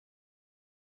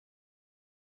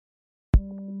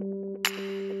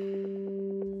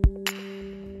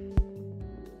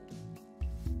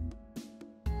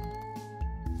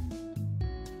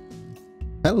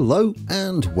Hello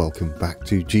and welcome back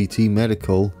to GT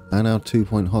Medical and our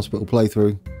 2-point hospital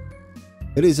playthrough.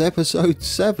 It is episode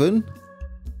 7.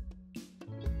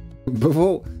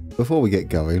 Before we get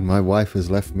going, my wife has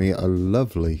left me a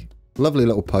lovely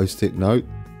little post-it note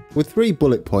with 3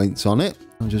 bullet points on it.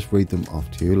 I'll just read them off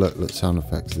to you. Look, sound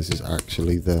effects. This is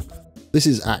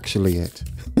actually it.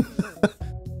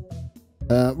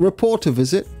 Report a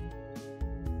visit.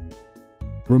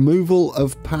 Removal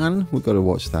of pan. We've got to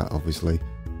watch that, obviously.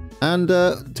 And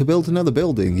to build another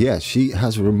building. Yes, she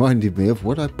has reminded me of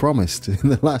what I promised in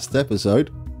the last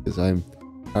episode, because I'm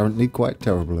apparently quite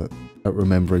terrible at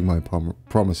remembering my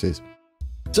promises.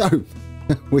 So,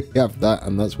 we have that,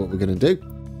 and that's what we're going to do.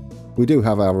 We do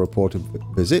have our report of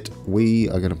visit. We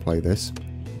are going to play this.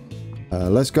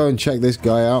 Let's go and check this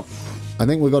guy out. I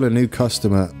think we've got a new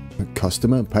customer.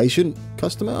 Patient?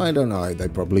 Customer? I don't know. They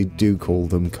probably do call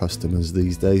them customers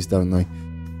these days, don't they?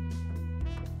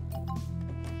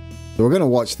 So we're going to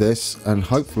watch this and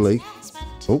hopefully...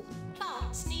 Oh.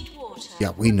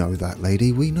 Yeah, we know that,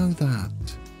 lady. We know that.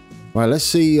 Right, let's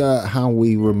see how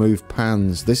we remove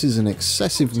pans. This is an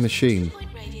excessive machine.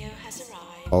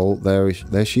 Oh, there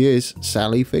she is.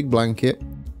 Sally Fig Blanket.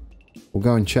 We'll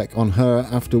go and check on her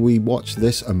after we watch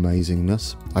this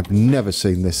amazingness. I've never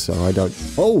seen this, so I don't...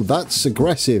 Oh, that's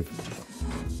aggressive.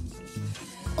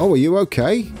 Oh, are you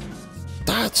okay?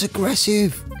 That's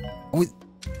aggressive. Oh,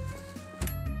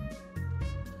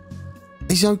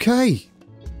 he's okay.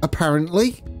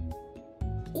 Apparently.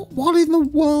 What in the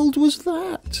world was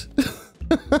that?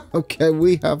 Okay,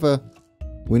 we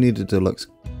need a deluxe.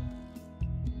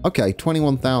 Okay,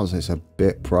 21,000 is a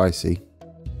bit pricey.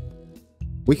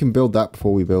 We can build that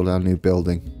before we build our new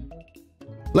building.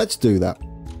 Let's do that.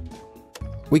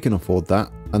 We can afford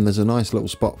that, and there's a nice little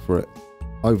spot for it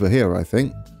over here, I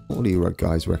think. What do you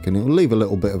guys reckon? It'll leave a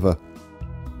little bit of a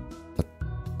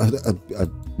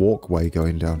walkway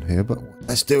going down here, but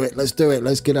let's do it. Let's do it.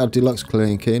 Let's get our deluxe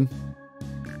clinic in.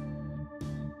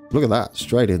 Look at that,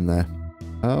 straight in there.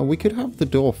 We could have the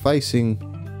door facing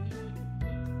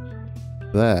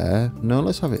there. No,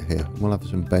 let's have it here. We'll have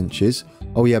some benches.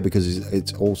 Oh yeah, because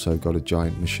it's also got a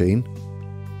giant machine.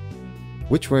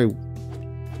 Which way?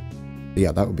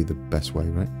 Yeah, that would be the best way,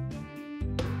 right?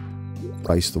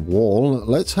 Face the wall.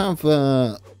 Let's have...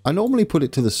 I normally put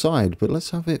it to the side, but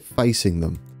let's have it facing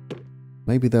them.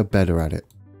 Maybe they're better at it.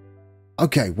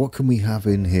 Okay, what can we have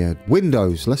in here?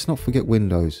 Windows. Let's not forget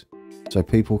windows. So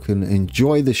people can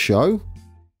enjoy the show.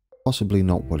 Possibly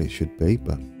not what it should be,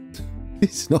 but...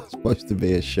 It's not supposed to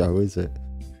be a show, is it?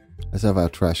 Let's have our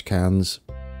trash cans.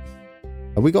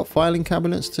 Have we got filing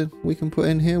cabinets we can put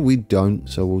in here? We don't,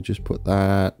 so we'll just put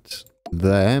that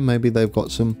there. Maybe they've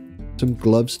got some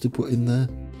gloves to put in there.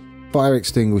 Fire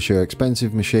extinguisher,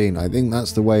 expensive machine. I think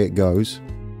that's the way it goes.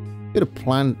 Bit of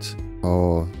plant.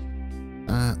 Oh,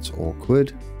 that's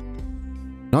awkward.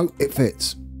 No, it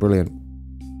fits. Brilliant.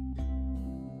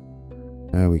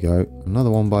 There we go.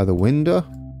 Another one by the window.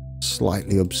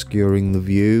 Slightly obscuring the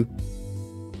view.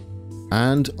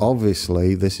 And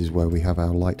obviously, this is where we have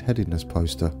our lightheadedness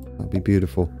poster. That'd be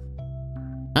beautiful.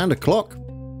 And a clock.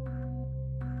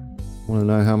 Want to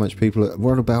know how much people are...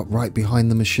 What about right behind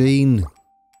the machine?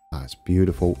 That's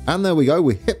beautiful. And there we go.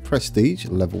 We hit Prestige,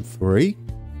 level 3.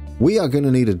 We are going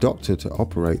to need a doctor to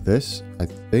operate this. I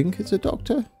think it's a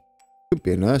doctor. Could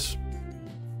be a nurse.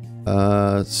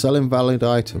 Sell invalid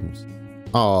items.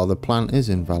 Oh, the plant is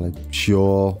invalid.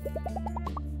 Sure.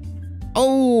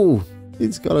 Oh!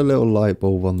 It's got a little light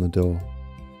bulb on the door.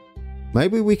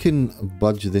 Maybe we can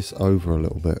budge this over a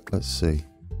little bit. Let's see.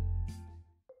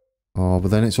 Oh, but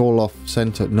then it's all off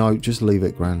center. No, just leave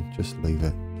it, Gran. Just leave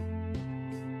it.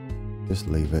 Just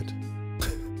leave it.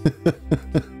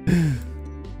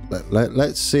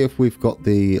 Let's see if we've got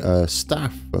the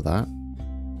staff for that.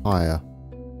 Hire.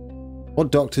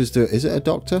 What doctors do? Is it a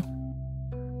doctor?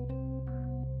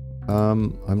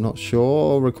 I'm not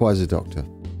sure. Requires a doctor.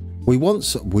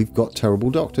 We've got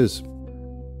terrible doctors.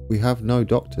 We have no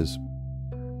doctors.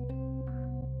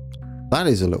 That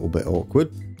is a little bit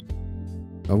awkward.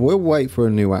 And we'll wait for a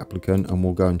new applicant and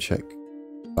we'll go and check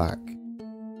back.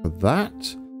 For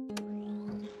that,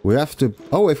 we have to...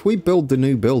 Oh, if we build the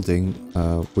new building,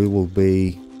 we will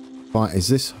be... Fine. Is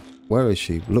this... Where is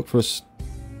she? Look for us.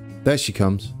 There she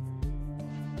comes.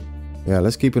 Yeah,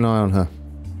 let's keep an eye on her.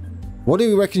 What do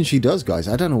you reckon she does, guys?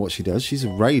 I don't know what she does. She's a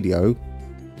radio...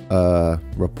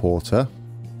 reporter,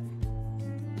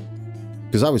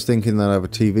 because I was thinking that I have a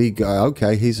TV guy.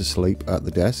 Okay, he's asleep at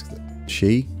the desk.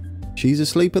 She's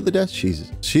asleep at the desk.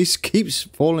 She keeps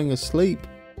falling asleep.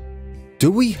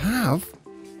 Do we have...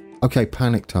 Okay,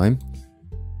 panic time.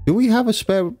 Do we have a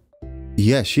spare...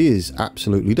 Yeah, she is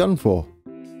absolutely done for.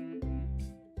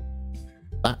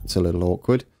 That's a little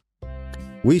awkward.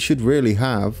 We should really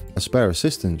have a spare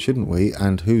assistant, shouldn't we?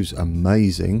 And who's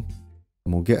amazing.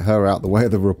 And we'll get her out the way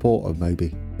of the reporter,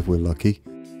 maybe, if we're lucky.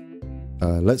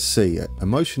 Let's see.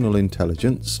 Emotional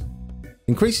intelligence.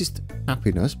 Increases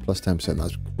happiness, plus 10%.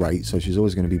 That's great. So she's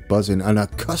always going to be buzzing. And a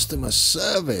customer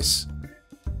service.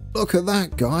 Look at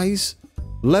that, guys.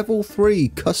 Level 3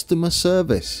 customer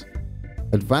service.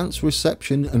 Advanced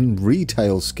reception and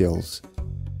retail skills.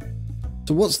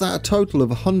 So what's that? A total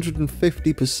of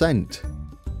 150%.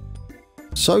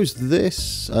 So's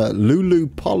this Lulu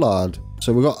Pollard.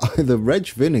 So we've got either Reg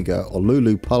Vinegar or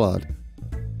Lulu Pollard.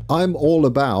 I'm all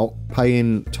about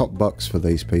paying top bucks for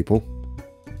these people.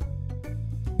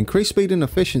 Increased speed and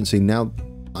efficiency. Now,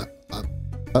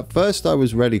 at first I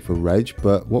was ready for Reg,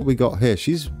 but what we got here,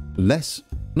 she's less,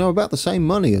 no, about the same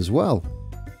money as well.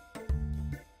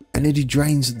 Energy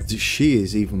drains, she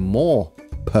is even more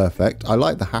perfect. I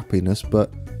like the happiness,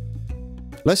 but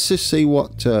let's just see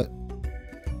what...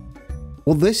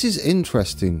 well, this is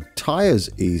interesting. Tires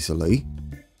easily,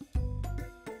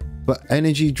 but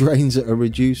energy drains at a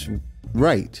reduced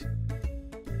rate.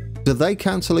 Do they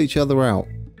cancel each other out?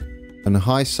 And a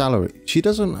high salary. She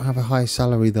doesn't have a high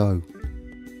salary though.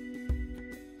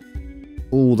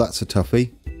 Oh, that's a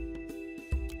toughie.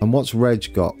 And what's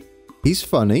Reg got? He's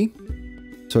funny,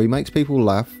 so he makes people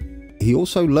laugh. He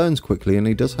also learns quickly, and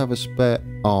he does have a spare...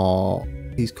 Oh,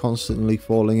 he's constantly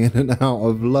falling in and out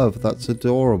of love. That's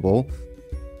adorable.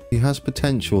 He has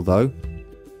potential though.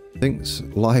 Thinks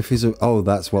life is a... Oh,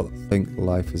 that's what... Think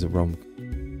life is a rom.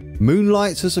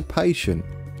 Moonlights as a patient.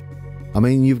 I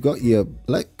mean, you've got your...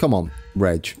 Come on,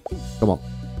 Reg. Come on.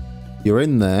 You're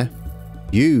in there.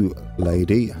 You,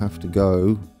 lady, have to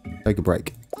go... Take a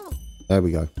break. There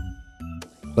we go.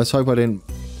 Let's hope I didn't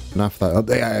naff that up.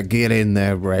 There, get in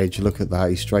there, Reg. Look at that.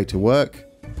 He's straight to work.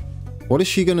 What is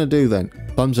she going to do then?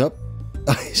 Thumbs up?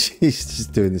 She's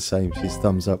just doing the same. She's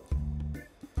thumbs up.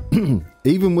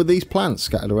 Even with these plants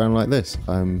scattered around like this,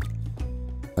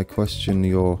 I question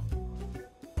your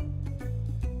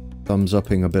thumbs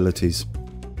upping abilities.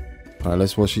 Alright,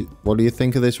 let's watch it. What do you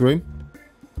think of this room?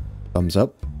 Thumbs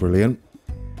up. Brilliant.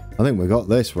 I think we got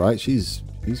this, right? She's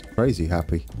crazy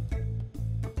happy.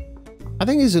 I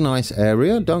think it's a nice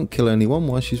area. Don't kill anyone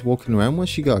while she's walking around. Where's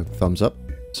she go? Thumbs up.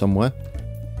 Somewhere.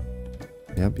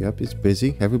 Yep, it's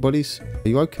busy. Everybody's... Are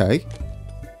you okay?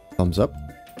 Thumbs up.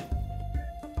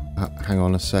 Hang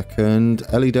on a second.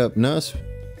 Ellie Derp Nurse.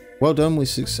 Well done. We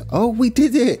success. Oh, we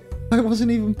did it! I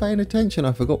wasn't even paying attention.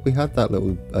 I forgot we had that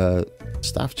little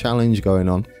staff challenge going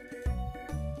on.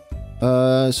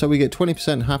 So we get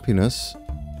 20% happiness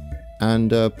and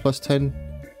plus 10.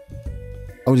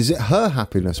 Oh, is it her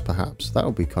happiness perhaps? That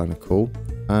would be kind of cool.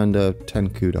 And 10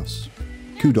 kudos.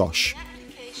 Kudos.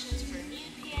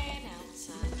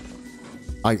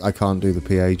 I can't do the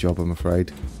PA job, I'm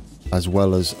afraid. As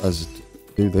well as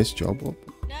do this job.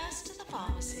 Nurse to the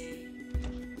pharmacy.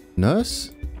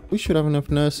 Nurse? We should have enough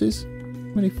nurses.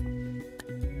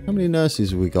 How many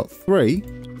nurses have we got? 3?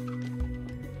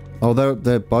 Oh,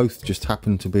 they're both just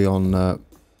happen to be on...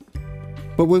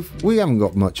 but we haven't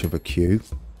got much of a queue.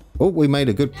 Oh, we made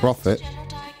a good profit.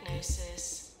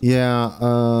 Yeah,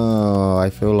 I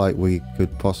feel like we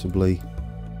could possibly...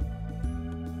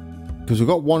 Because we've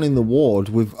got one in the ward,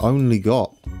 we've only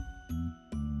got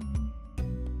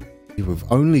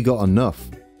enough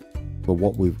for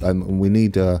what we've... and we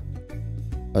need a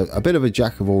bit of a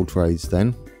jack of all trades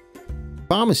then.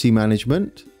 Pharmacy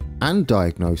management and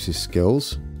diagnosis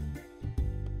skills.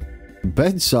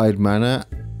 Bedside manner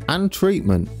and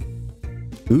treatment.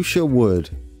 Usha Wood.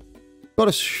 Got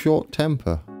a short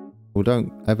temper. Well,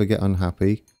 don't ever get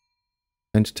unhappy.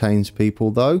 Entertains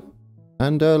people though.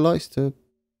 And likes to...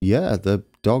 Yeah, the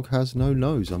dog has no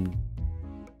nose. I'm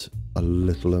a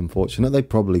little unfortunate. They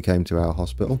probably came to our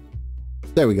hospital.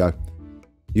 There we go.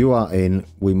 You are in.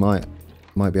 We might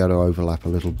be able to overlap a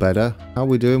little better. How are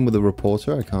we doing with the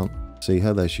reporter? I can't see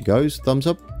her. There she goes. Thumbs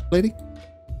up, lady.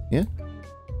 Yeah.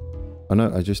 I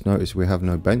know. I just noticed we have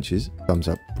no benches. Thumbs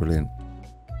up. Brilliant.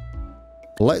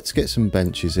 Let's get some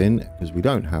benches in because we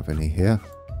don't have any here.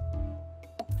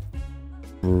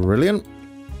 Brilliant.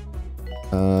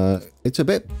 It's a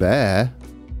bit bare.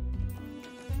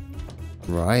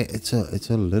 Right, it's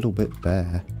a little bit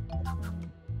bare.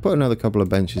 Put another couple of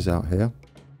benches out here.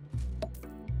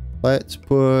 Let's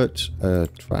put a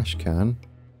trash can.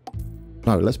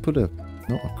 No, let's put a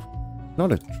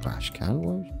not a trash can.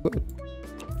 Why would you put a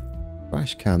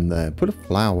trash can there? Put a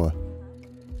flower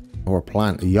or a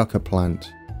plant, a yucca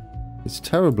plant. It's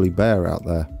terribly bare out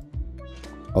there.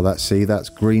 Oh, that's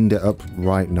greened it up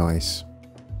right nice.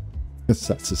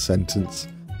 That's a sentence.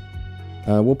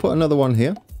 We'll put another one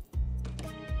here.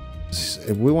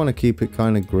 If we want to keep it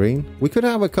kind of green, we could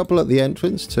have a couple at the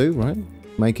entrance too, right?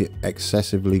 Make it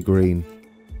excessively green.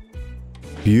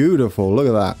 Beautiful, look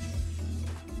at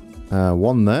that.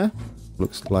 One there.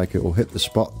 Looks like it will hit the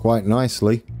spot quite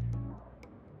nicely.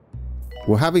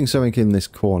 We're having something in this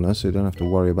corner, so you don't have to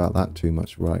worry about that too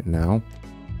much right now.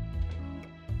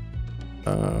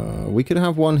 We could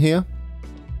have one here,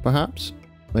 perhaps.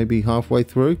 Maybe halfway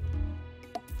through.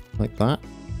 Like that.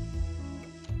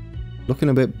 Looking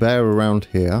a bit bare around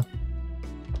here.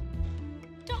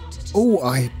 Oh,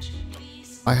 I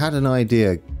had an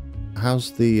idea.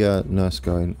 How's the nurse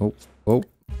going? Oh.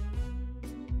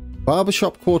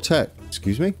 Barbershop quartet.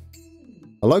 Excuse me.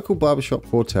 A local barbershop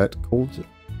quartet called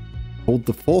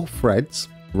the Four Freds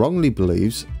wrongly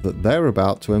believes that they're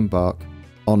about to embark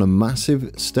on a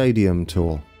massive stadium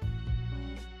tour.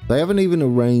 They haven't even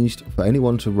arranged for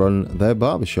anyone to run their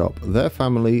barbershop. Their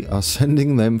family are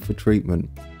sending them for treatment.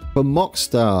 For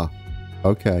Mockstar.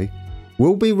 Okay.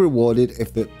 Will be rewarded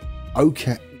if the...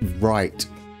 Okay, right.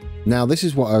 Now, this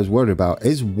is what I was worried about.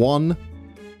 Is one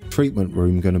treatment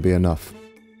room going to be enough?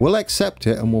 We'll accept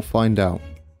it and we'll find out.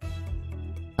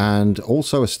 And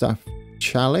also a staff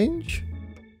challenge?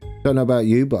 Don't know about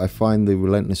you, but I find the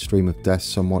relentless stream of death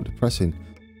somewhat depressing.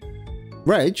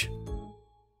 Reg?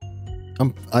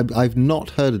 I've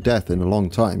not heard of death in a long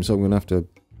time, so I'm going to have to...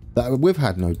 We've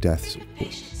had no deaths.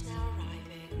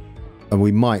 And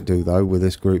we might do, though, with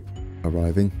this group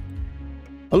arriving.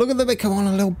 Oh, look at them. They come on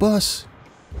a little bus.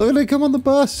 Look at them come on the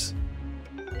bus.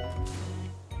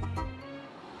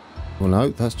 Well, no,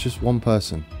 that's just one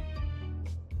person.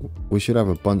 We should have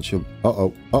a bunch of...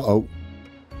 Uh-oh.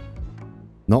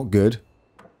 Not good.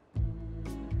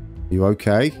 You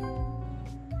okay?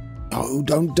 Oh,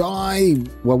 don't die.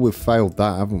 Well, we've failed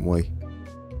that, haven't we?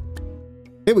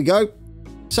 Here we go.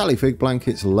 Sally Fig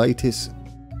Blanket's latest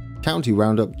county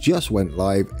roundup just went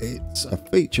live. It's a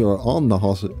feature on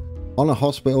a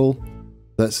hospital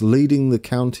that's leading the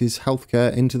county's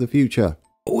healthcare into the future.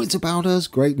 Oh, it's about us.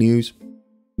 Great news.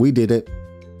 We did it.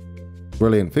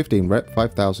 Brilliant. 15 rep,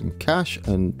 5,000 cash,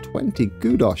 and 20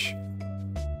 kudos.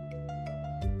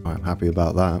 I'm happy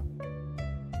about that.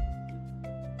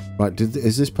 Right,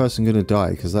 is this person going to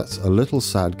die? Because that's a little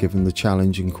sad given the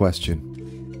challenge in question.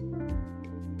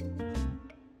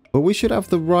 But we should have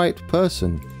the right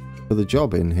person for the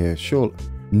job in here, sure.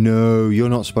 No, you're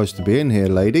not supposed to be in here,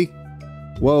 lady.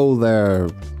 Whoa there,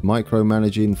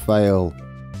 micromanaging fail.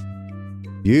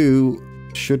 You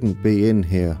shouldn't be in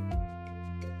here.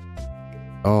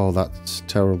 Oh, that's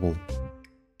terrible.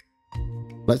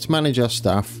 Let's manage our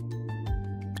staff.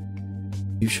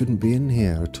 You shouldn't be in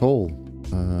here at all.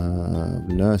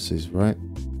 Nurses, right?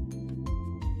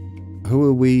 Who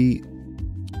are we?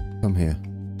 Come here.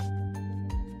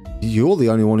 You're the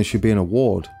only one who should be in a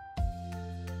ward.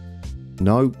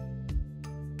 No.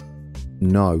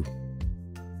 No.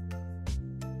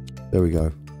 There we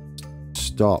go.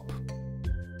 Stop.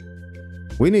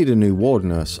 We need a new ward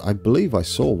nurse. I believe I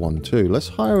saw one too. Let's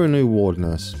hire a new ward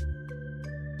nurse.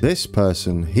 This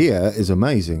person here is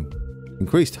amazing.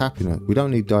 Increased happiness. We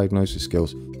don't need diagnosis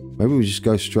skills. Maybe we just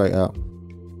go straight out.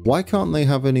 Why can't they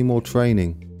have any more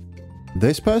training?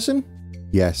 This person?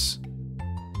 Yes.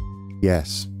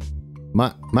 Yes.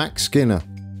 Max Skinner.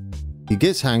 He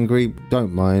gets hangry,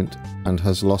 don't mind, and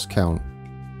has lost count.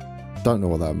 Don't know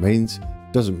what that means.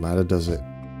 Doesn't matter, does it?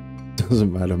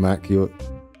 Doesn't matter, Mac.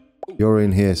 You're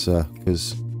in here, sir,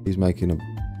 because he's making a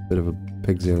bit of a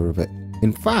pig's ear of it.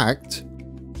 In fact,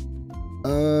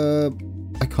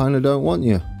 I kind of don't want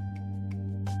you.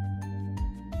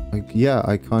 Yeah,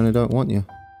 I kind of don't want you.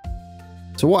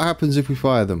 So what happens if we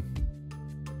fire them?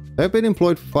 They've been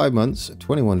employed for 5 months,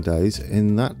 21 days.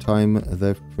 In that time,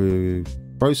 they've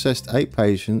processed 8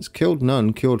 patients, killed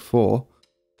none, cured 4,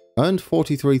 earned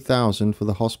 43,000 for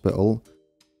the hospital,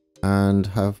 and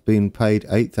have been paid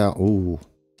 8,000. Ooh.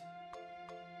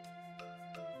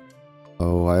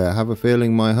 Oh, I have a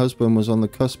feeling my husband was on the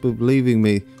cusp of leaving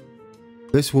me.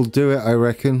 This will do it, I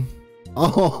reckon.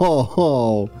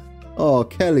 Oh,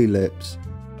 Kelly lips.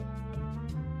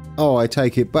 Oh, I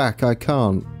take it back. I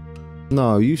can't.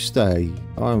 No, you stay.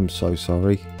 I'm so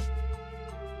sorry.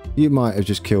 You might have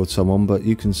just killed someone, but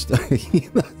you can stay.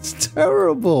 That's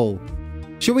terrible.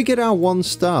 Should we get our 1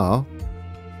 star?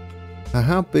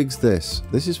 How big's this?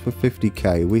 This is for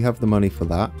 50k. We have the money for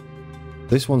that.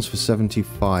 This one's for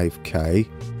 75k.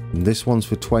 And this one's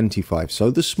for 25.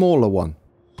 So the smaller one.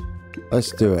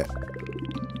 Let's do it.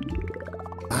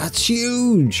 That's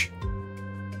huge.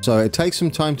 So it takes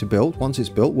some time to build. Once it's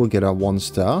built, we'll get our 1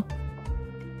 star.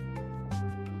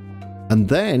 And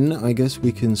then I guess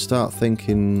we can start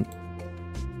thinking,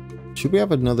 should we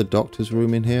have another doctor's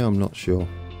room in here? I'm not sure.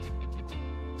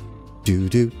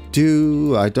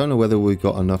 I don't know whether we've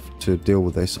got enough to deal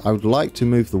with this. I would like to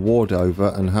move the ward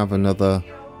over and have another...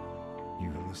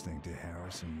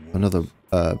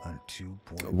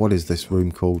 what is this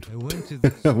room called?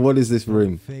 What is this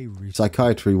room?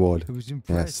 Psychiatry ward.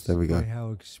 Yes, there we go.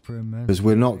 Because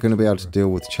we're not going to be able to deal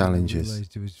with challenges.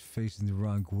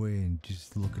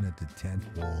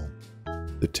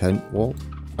 The tent wall?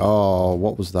 Oh,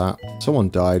 what was that? Someone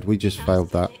died. We just failed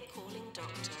that.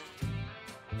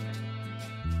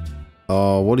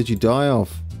 Oh, what did you die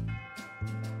of?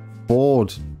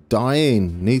 Bored.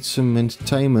 Dying. Needs some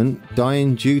entertainment.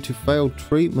 Dying due to failed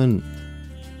treatment.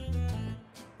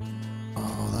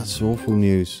 Oh, that's awful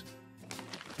news.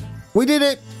 We did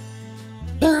it!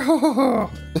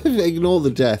 Ignore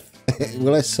the death.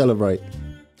 Well, let's celebrate.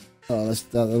 Oh,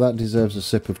 that deserves a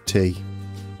sip of tea.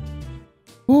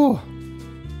 Oh.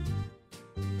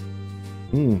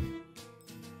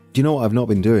 Do you know what I've not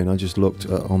been doing? I just looked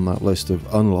on that list of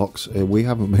unlocks. We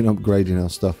haven't been upgrading our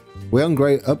stuff. We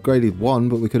upgraded one,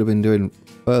 but we could have been doing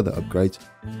further upgrades.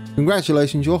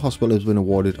 Congratulations, your hospital has been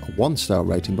awarded a 1-star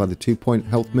rating by the 2-Point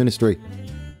Health Ministry.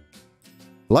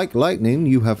 Like lightning,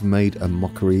 you have made a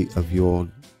mockery of your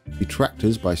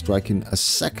detractors by striking a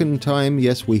second time.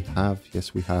 Yes, we have.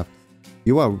 Yes, we have.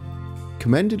 You are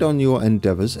commended on your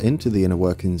endeavours into the inner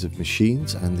workings of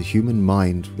machines and the human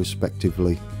mind,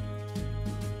 respectively.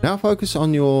 Now focus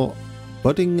on your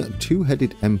budding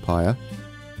two-headed empire,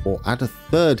 or add a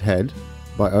third head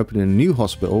by opening a new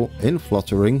hospital in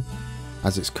Flottering,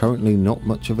 as it's currently not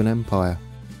much of an empire.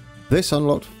 This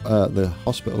unlocked the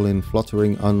hospital in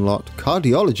Flottering unlocked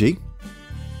cardiology.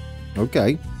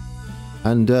 Okay.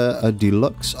 And a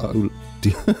Deluxolux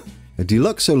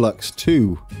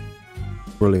 2.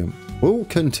 Brilliant. We'll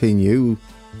continue,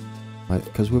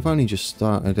 because we've only just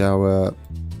started our...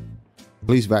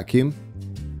 Please vacuum.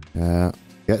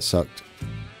 Get sucked.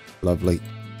 Lovely.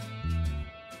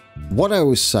 What I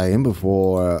was saying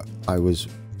before I was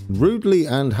rudely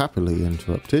and happily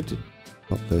interrupted.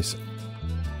 Got this.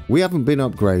 We haven't been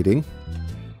upgrading.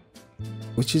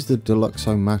 Which is the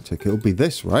Deluxomatic? It'll be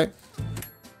this, right?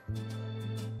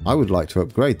 I would like to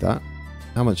upgrade that.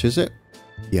 How much is it?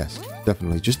 Yes,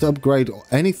 definitely. Just upgrade.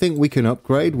 Anything we can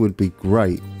upgrade would be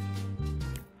great.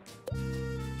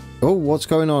 Oh, what's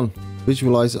going on?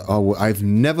 Visualize. Oh, I've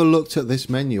never looked at this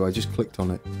menu. I just clicked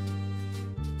on it.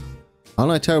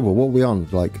 Aren't I terrible? What are we on?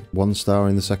 Like 1 star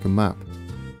in the second map.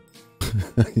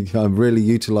 I'm really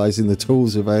utilizing the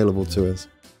tools available to us.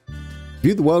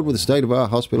 View the world with the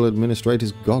state-of-art hospital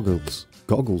administrator's goggles.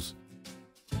 Goggles.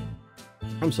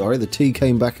 I'm sorry, the tea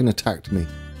came back and attacked me.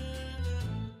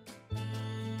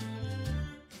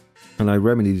 And I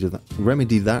remedy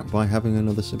that by having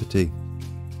another sip of tea.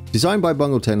 Designed by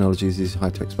Bungle Technologies, these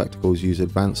high-tech spectacles use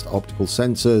advanced optical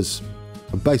sensors.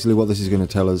 And basically what this is going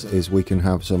to tell us is we can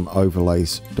have some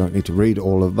overlays. Don't need to read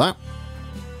all of that.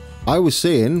 I was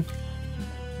seeing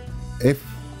if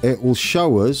it will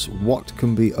show us what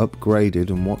can be upgraded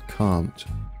and what can't.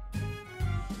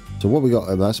 So what we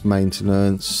got, that's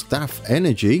maintenance, staff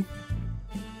energy.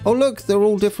 Oh look, they're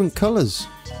all different colours.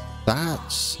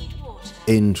 That's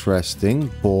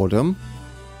interesting. Boredom.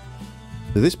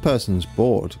 So this person's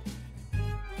bored.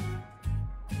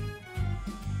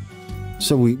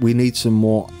 So we need some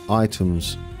more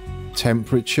items.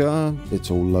 Temperature, it's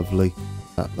all lovely.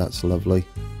 That's lovely.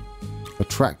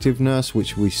 Attractiveness,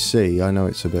 which we see. I know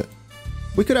it's a bit...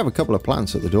 We could have a couple of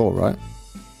plants at the door, right?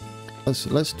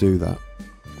 Let's do that.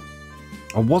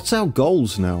 And what's our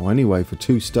goals now, anyway, for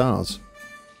 2 stars?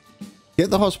 Get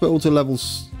the hospital to level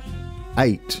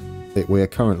 8. We are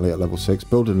currently at level 6.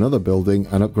 Build another building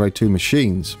and upgrade 2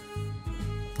 machines.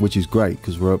 Which is great,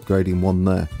 because we're upgrading 1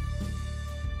 there.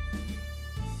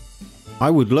 I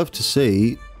would love to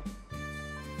see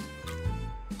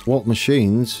what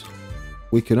machines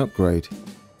we can upgrade.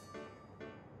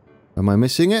 Am I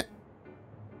missing it?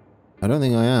 I don't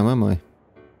think I am I?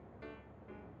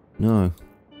 No.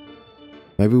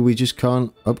 Maybe we just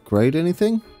can't upgrade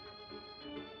anything?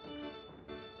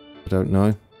 I don't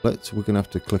know. We're gonna have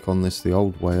to click on this the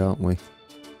old way, aren't we?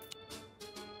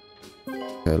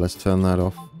 Okay, let's turn that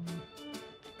off.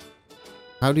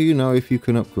 How do you know if you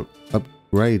can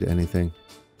upgrade anything?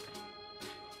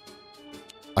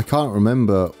 I can't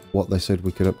remember what they said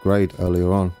we could upgrade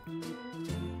earlier on.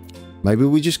 Maybe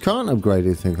we just can't upgrade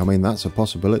anything. I mean, that's a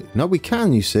possibility. No, we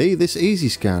can, you see. This easy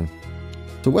scan.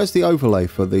 So where's the overlay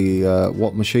for the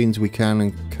what machines we can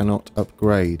and cannot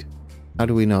upgrade? How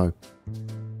do we know?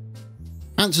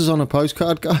 Answers on a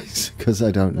postcard, guys? Because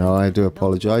I don't know. I do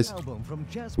apologise.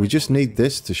 We just need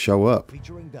this to show up.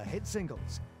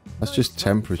 That's just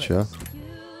temperature.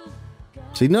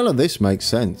 See, none of this makes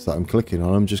sense that I'm clicking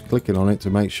on. I'm just clicking on it to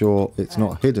make sure it's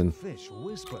not hidden.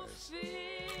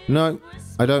 No,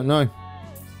 I don't know.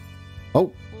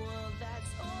 Oh.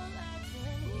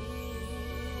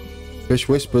 Fish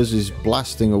Whispers is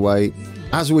blasting away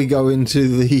as we go into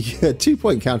the 2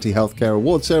 Point County Healthcare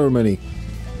Award ceremony.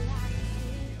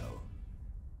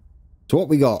 So what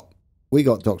we got? We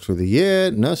got Doctor of the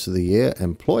Year, Nurse of the Year,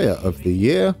 Employer of the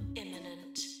Year,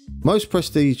 most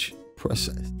prestigious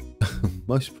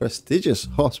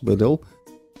hospital,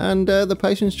 and the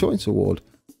Patient's Choice Award.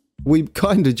 We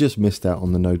kind of just missed out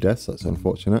on the no deaths. That's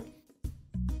unfortunate.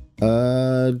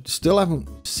 Still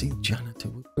haven't seen janitor.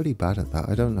 We're pretty bad at that.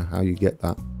 I don't know how you get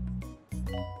that.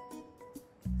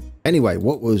 Anyway,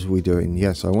 what was we doing?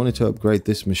 Yes, I wanted to upgrade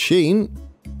this machine.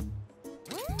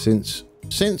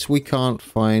 Since we can't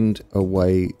find a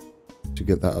way to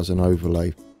get that as an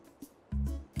overlay,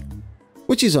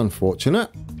 which is unfortunate.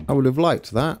 I would have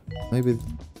liked that. Maybe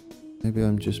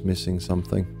I'm just missing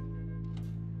something.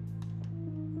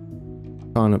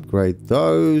 Can't upgrade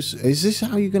those. Is this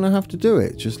how you're going to have to do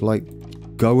it? Just like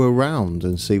go around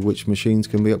and see which machines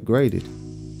can be upgraded?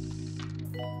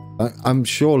 I'm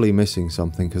surely missing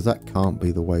something, because that can't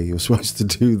be the way you're supposed to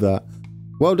do that.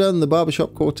 Well done, the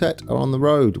Barbershop Quartet are on the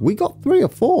road. We got 3 or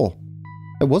 4.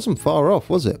 It wasn't far off,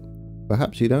 was it?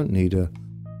 Perhaps you don't need a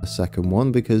second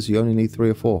one, because you only need 3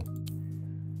 or 4.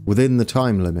 Within the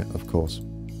time limit, of course.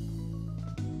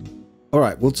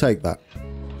 Alright, we'll take that.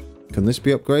 Can this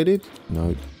be upgraded?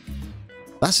 No.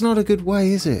 That's not a good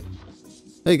way, is it?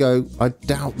 There you go. I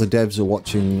doubt the devs are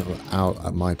watching out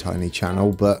at my tiny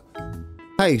channel, but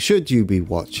hey, should you be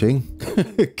watching,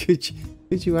 could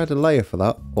you add a layer for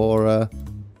that, or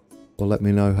let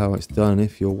me know how it's done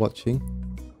if you're watching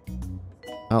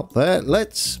out there.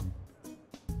 Let's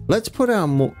put our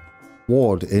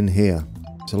ward in here.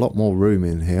 There's a lot more room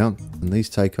in here, and these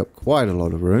take up quite a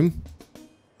lot of room.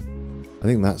 I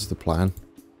think that's the plan.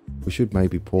 We should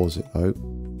maybe pause it though.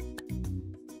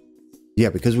 Yeah,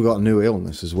 because we've got a new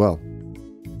illness as well.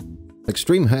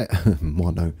 Extreme hair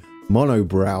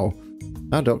monobrow.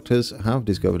 Our doctors have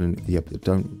discovered an... Yeah, but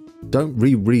don't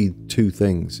reread 2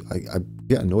 things. I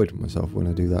get annoyed with myself when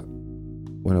I do that.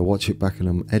 When I watch it back and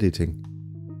I'm editing.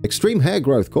 Extreme hair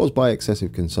growth caused by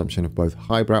excessive consumption of both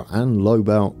highbrow and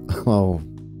lowbrow. Oh,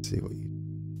 let's see what you...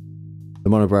 The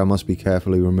monobrow must be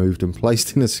carefully removed and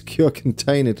placed in a secure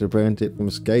container to prevent it from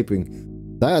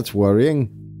escaping. That's worrying.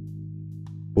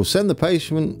 We'll send the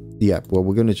patient... Yeah, well,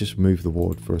 we're going to just move the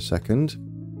ward for a second.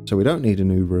 So we don't need a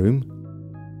new room.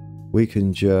 We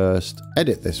can just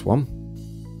edit this one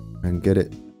and get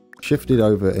it shifted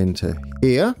over into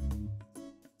here.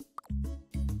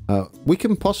 We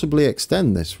can possibly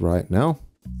extend this right now,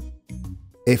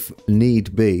 if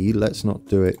need be. Let's not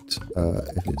do it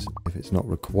if it's not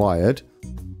required.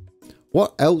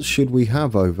 What else should we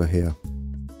have over here?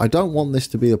 I don't want this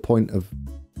to be a point of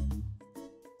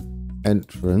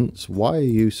entrance. Why are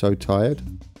you so tired?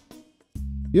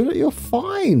 You're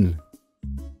fine.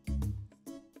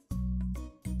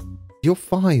 You're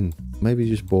fine. Maybe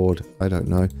you're just bored. I don't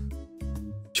know.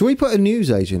 Should we put a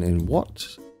newsagent in?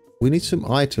 What? We need some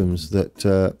items that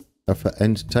are for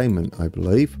entertainment, I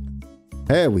believe.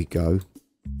 There we go.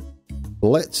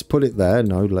 Let's put it there.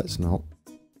 No, let's not.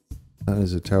 That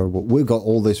is a terrible... We've got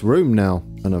all this room now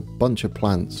and a bunch of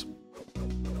plants.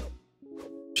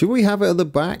 Should we have it at the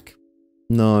back?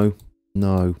 No.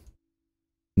 No.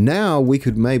 Now we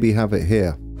could maybe have it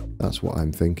here. That's what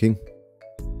I'm thinking.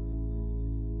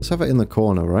 Let's have it in the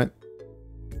corner, right?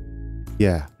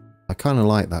 Yeah. I kind of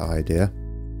like that idea.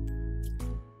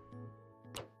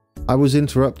 I was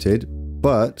interrupted,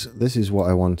 but this is what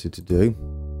I wanted to do.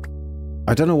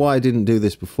 I don't know why I didn't do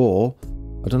this before.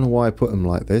 I don't know why I put them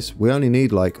like this. We only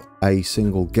need like a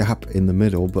single gap in the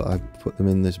middle, but I put them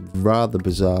in this rather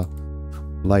bizarre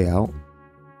layout.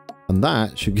 And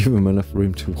that should give them enough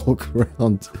room to walk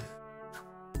around.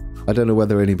 I don't know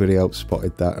whether anybody else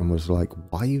spotted that and was like,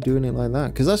 why are you doing it like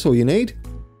that? Because that's all you need.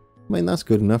 I mean, that's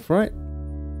good enough, right?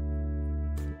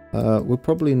 We'll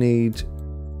probably need...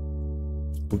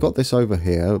 We've got this over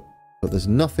here, but there's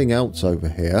nothing else over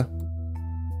here.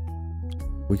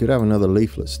 We could have another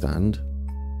leaflet stand.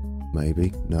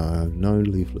 Maybe. No, no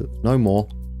leaflet. No more.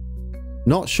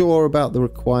 Not sure about the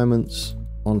requirements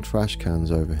on trash cans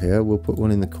over here. We'll put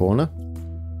one in the corner.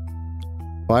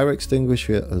 Fire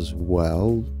extinguisher as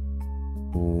well.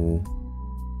 Or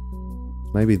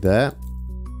maybe there.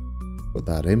 Put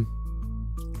that in.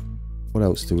 What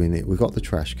else do we need? We've got the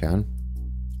trash can.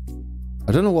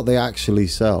 I don't know what they actually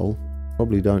sell.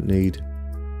 Probably don't need...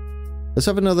 Let's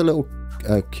have another little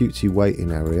cutesy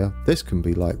waiting area. This can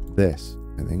be like this,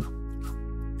 I think.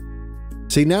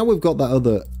 See, now we've got that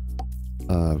other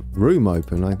room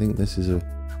open. I think this is a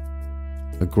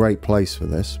great place for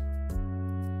this.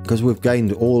 Because we've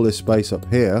gained all this space up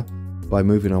here by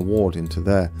moving our ward into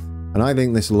there. And I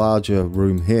think this larger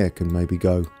room here can maybe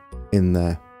go in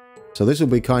there. So this will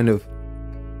be kind of...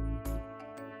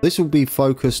 This will be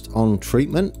focused on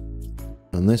treatment.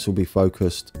 And this will be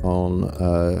focused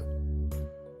on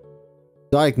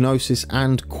diagnosis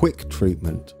and quick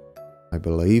treatment, I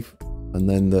believe. And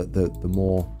then the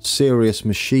more serious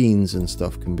machines and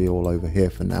stuff can be all over here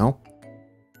for now.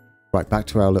 Right, back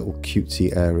to our little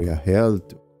cutesy area here. The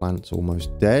plant's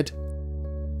almost dead.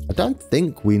 I don't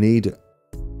think we need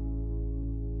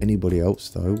anybody else,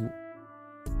 though.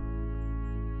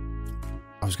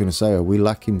 I was going to say, are we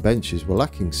lacking benches? We're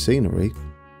lacking scenery.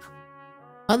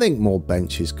 I think more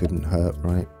benches couldn't hurt,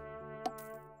 right?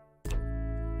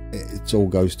 It all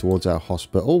goes towards our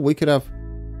hospital. We could have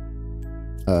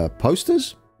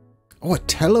posters? Oh, a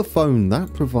telephone.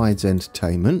 That provides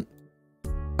entertainment.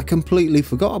 I completely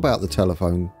forgot about the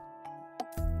telephone.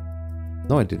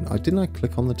 No, I didn't. Didn't I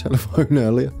click on the telephone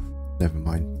earlier? Never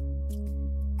mind.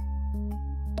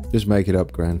 Just make it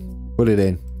up, Gran. Put it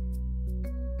in.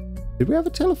 Did we have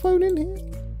a telephone in here?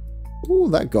 Oh,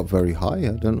 that got very high.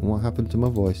 I don't know what happened to my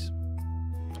voice.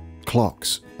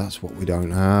 Clocks. That's what we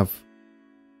don't have.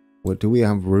 What, do we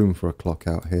have room for a clock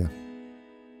out here?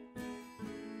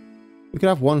 We could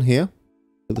have one here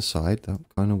to the side. That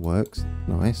kind of works.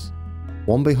 Nice.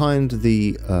 One behind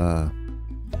the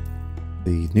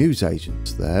news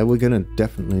agents there. We're going to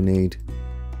definitely need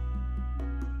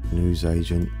news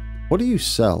agent. What do you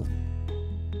sell?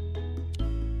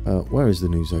 Where is the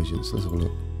news agents? Let's have a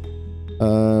look.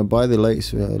 Buy the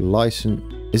latest license.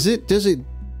 Is it? Does it?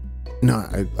 No.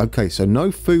 Okay, so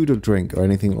no food or drink or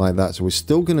anything like that. So we're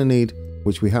still going to need,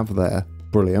 which we have there.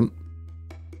 Brilliant.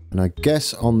 And I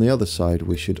guess on the other side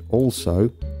we should also,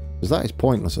 because that is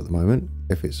pointless at the moment,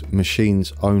 if it's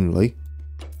machines only.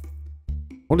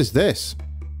 What is this?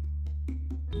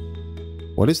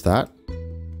 What is that?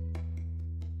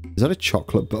 Is that a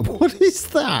chocolate bar? What is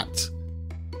that?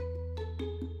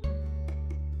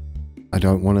 I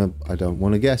don't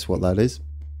want to guess what that is.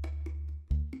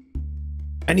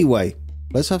 Anyway,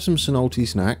 let's have some Sonalty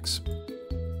snacks.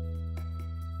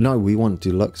 No, we want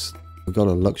deluxe. We've got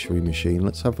a luxury machine.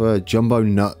 Let's have jumbo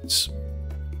nuts.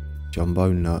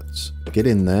 Jumbo nuts. Get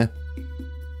in there.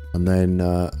 And then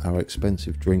our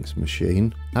expensive drinks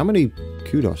machine. How many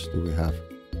kudos do we have?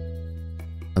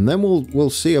 And then we'll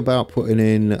see about putting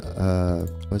in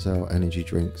where's our energy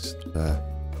drinks there?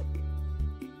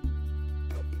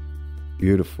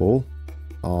 Beautiful.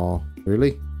 Oh,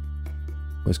 really?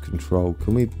 Where's control?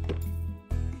 Can we?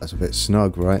 That's a bit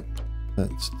snug, right? That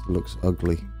looks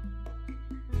ugly.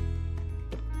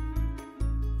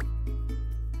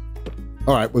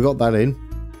 All right, we got that in.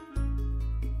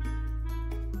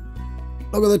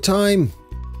 Look at the time.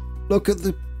 Look at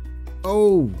the...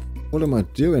 Oh, what am I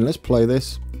doing? Let's play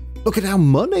this. Look at our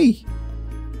money.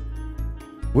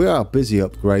 We are busy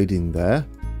upgrading there.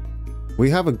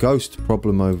 We have a ghost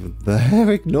problem over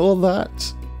there. Ignore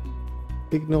that.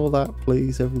 Ignore that,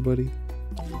 please, everybody.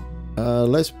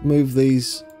 Let's move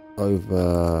these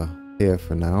over here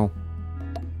for now.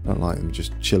 Don't like them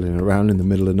just chilling around in the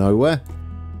middle of nowhere.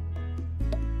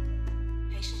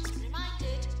 Patients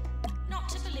reminded not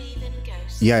to believe in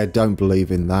ghosts. Yeah, don't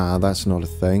believe in that. That's not a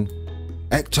thing.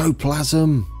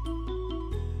 Ectoplasm.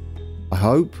 I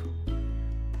hope.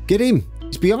 Get him.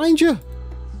 He's behind you.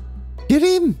 Get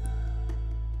him.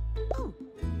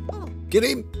 Get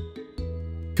him.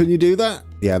 Can you do that?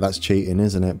 Yeah, that's cheating,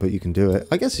 isn't it? But you can do it.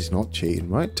 I guess it's not cheating,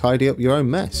 right? Tidy up your own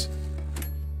mess.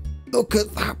 Look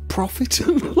at that profit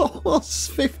and loss.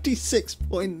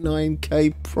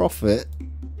 56.9k profit.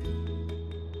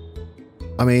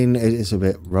 I mean, it's a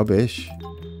bit rubbish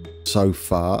so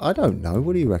far. I don't know.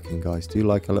 What do you reckon, guys? Do you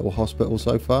like a little hospital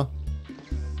so far?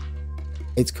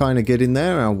 It's kind of getting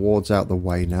there. Our ward's out the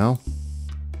way now.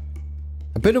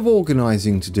 A bit of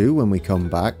organising to do when we come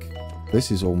back. This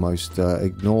is almost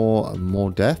ignore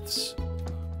more deaths.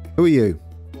 Who are you?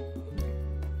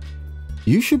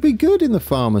 You should be good in the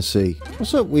pharmacy.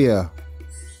 What's up with you?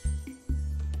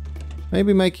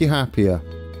 Maybe make you happier.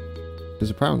 Because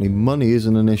apparently money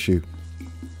isn't an issue.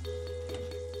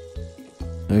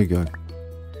 There you go.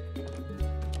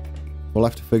 We'll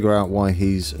have to figure out why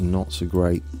he's not so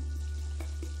great.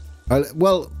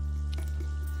 Well,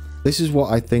 this is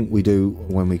what I think we do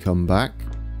when we come back.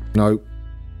 No.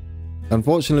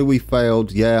 Unfortunately, we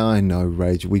failed. Yeah, I know,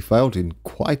 Rage. We failed in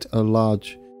quite a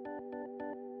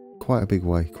big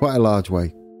way. Quite a large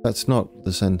way. That's not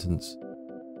the sentence.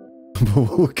 But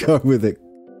we'll go with it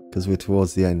because we're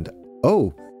towards the end.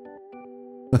 Oh,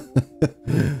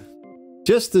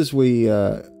 Just as we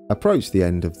approach the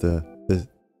end of the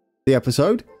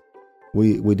episode,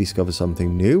 we discover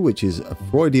something new, which is a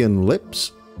Freudian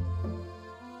lips.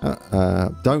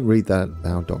 Don't read that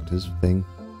now, doctors thing.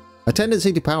 A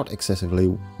tendency to pout excessively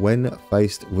when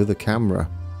faced with a camera,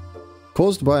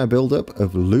 caused by a build-up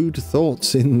of lewd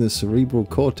thoughts in the cerebral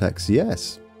cortex.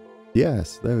 Yes,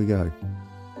 there we go.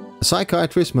 A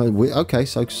psychiatrist, okay,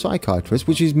 so psychiatrist,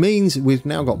 which means we've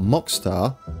now got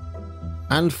Mockstar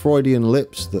and Freudian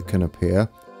lips that can appear,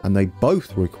 and they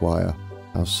both require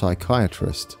our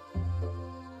psychiatrist.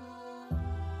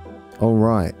 All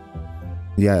right.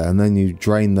 Yeah, and then you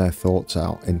drain their thoughts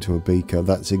out into a beaker.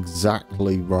 That's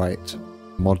exactly right.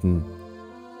 Modern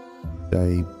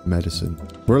day medicine.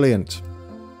 Brilliant.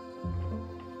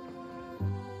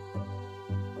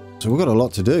 So we've got a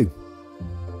lot to do.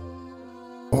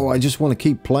 Oh, I just want to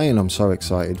keep playing. I'm so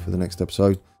excited for the next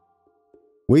episode.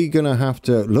 We're going to have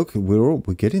to... Look, we're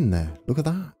getting there. Look at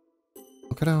that.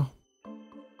 Look at how...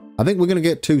 I think we're going to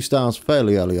get 2 stars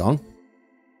fairly early on.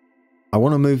 I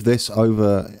want to move this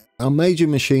over... Our major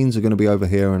machines are going to be over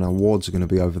here and our wards are going to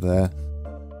be over there.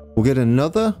 We'll get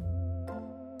another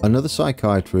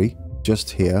psychiatry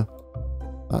just here.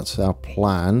 That's our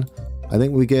plan. I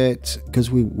think we get...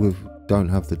 Because we don't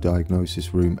have the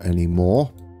diagnosis room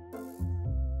anymore.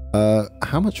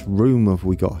 How much room have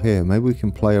we got here? Maybe we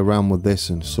can play around with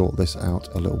this and sort this out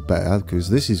a little better, because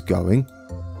this is going.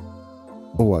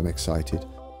 Oh, I'm excited.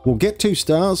 We'll get 2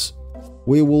 stars.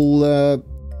 We will...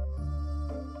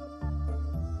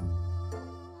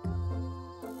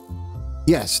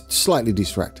 Yes, slightly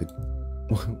distracted.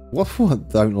 What?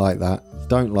 Don't like that.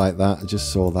 Don't like that. I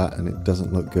just saw that and it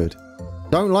doesn't look good.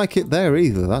 Don't like it there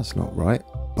either. That's not right.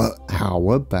 But how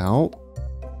about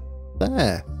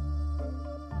there?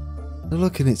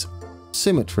 Look at its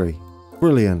symmetry.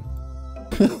 Brilliant.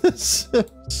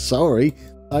 Sorry,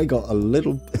 I got a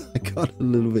little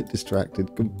bit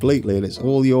distracted completely, and it's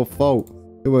all your fault.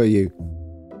 Who are you?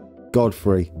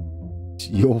 Godfrey. It's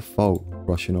your fault.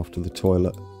 Rushing off to the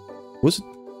toilet.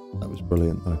 That was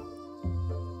brilliant though.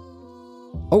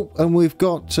 Oh, and we've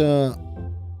got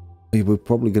we're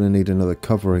probably going to need another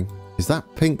covering. Is that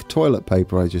pink toilet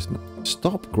paper I just...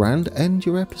 Stop, Grand. End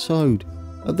your episode.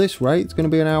 At this rate, it's going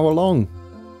to be an hour long.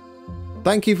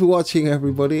 Thank you for watching,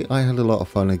 everybody. I had a lot of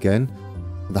fun again.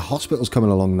 The hospital's coming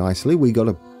along nicely. We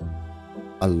got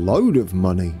a load of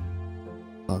money.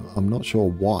 I'm not sure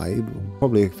why.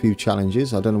 Probably a few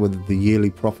challenges. I don't know whether the yearly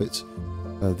profits,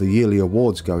 the yearly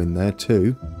awards go in there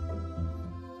too.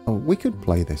 Oh, we could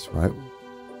play this, right?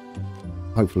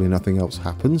 Hopefully nothing else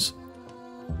happens.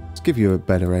 Let's give you a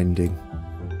better ending.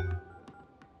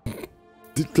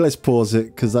 Let's pause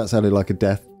it, because that sounded like a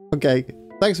death. Okay,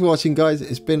 thanks for watching, guys.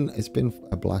 It's been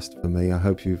a blast for me. I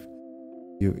hope you've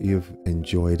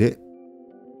enjoyed it.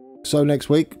 So next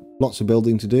week, lots of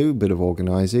building to do, a bit of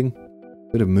organising,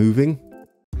 a bit of moving.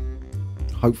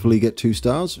 Hopefully get 2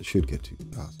 stars. Should get 2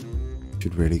 stars.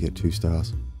 Should really get 2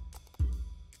 stars.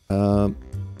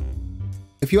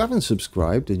 If you haven't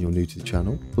subscribed and you're new to the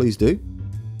channel, please do.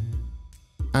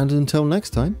 And until next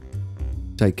time,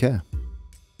 take care.